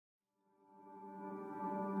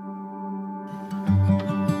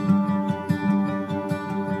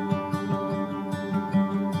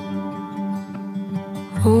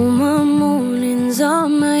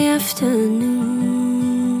afternoons.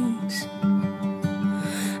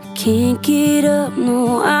 I can't get up,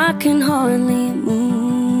 no, I can hardly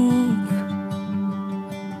move.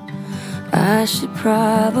 I should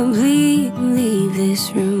probably leave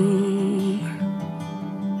this room.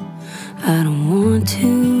 I don't want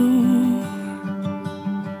to.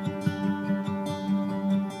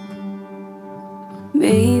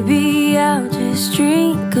 Maybe I'll just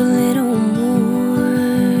drink a little more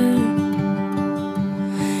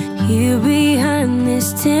here behind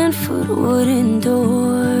this 10-foot wooden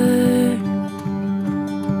door.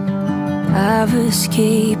 I've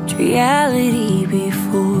escaped reality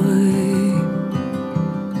before.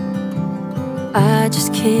 I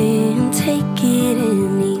just can't take it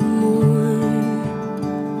anymore.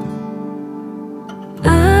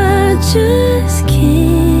 I just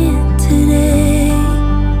can't today.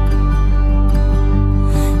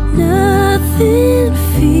 Nothing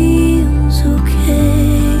feels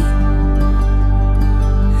okay.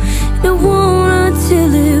 It won't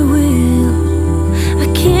until it will. I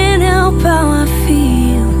can't help how I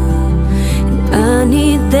feel, and I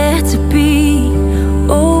need that to be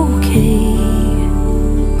okay.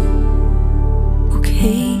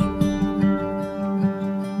 Okay.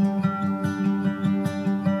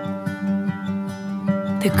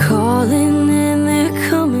 They're calling and they're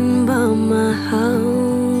coming by my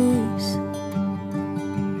house.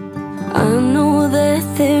 I know that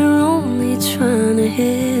they're only trying to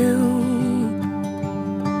help.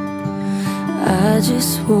 I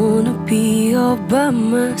just wanna be all by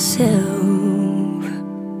myself.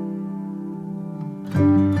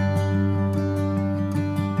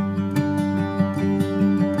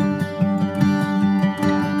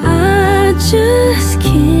 I just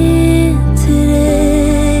can't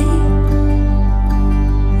today.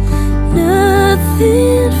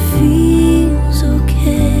 Nothing feels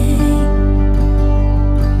okay.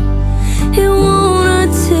 It won't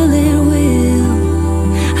until it will.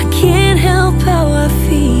 I can't help how I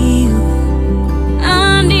feel.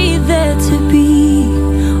 I need that to be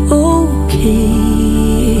okay.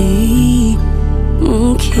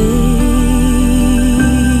 Okay.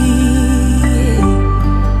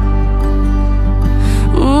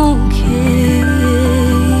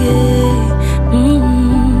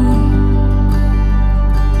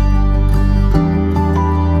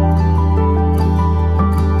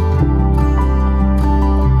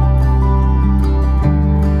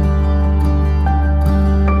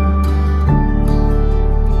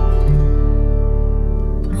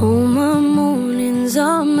 All my mornings,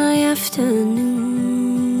 all my afternoons.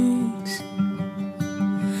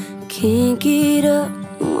 Can't get up,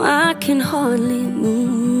 no, I can hardly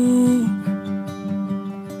move.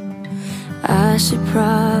 I should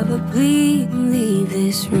probably leave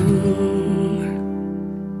this room.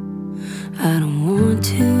 I don't want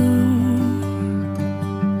to.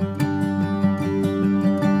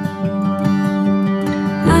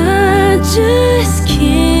 I just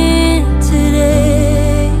can't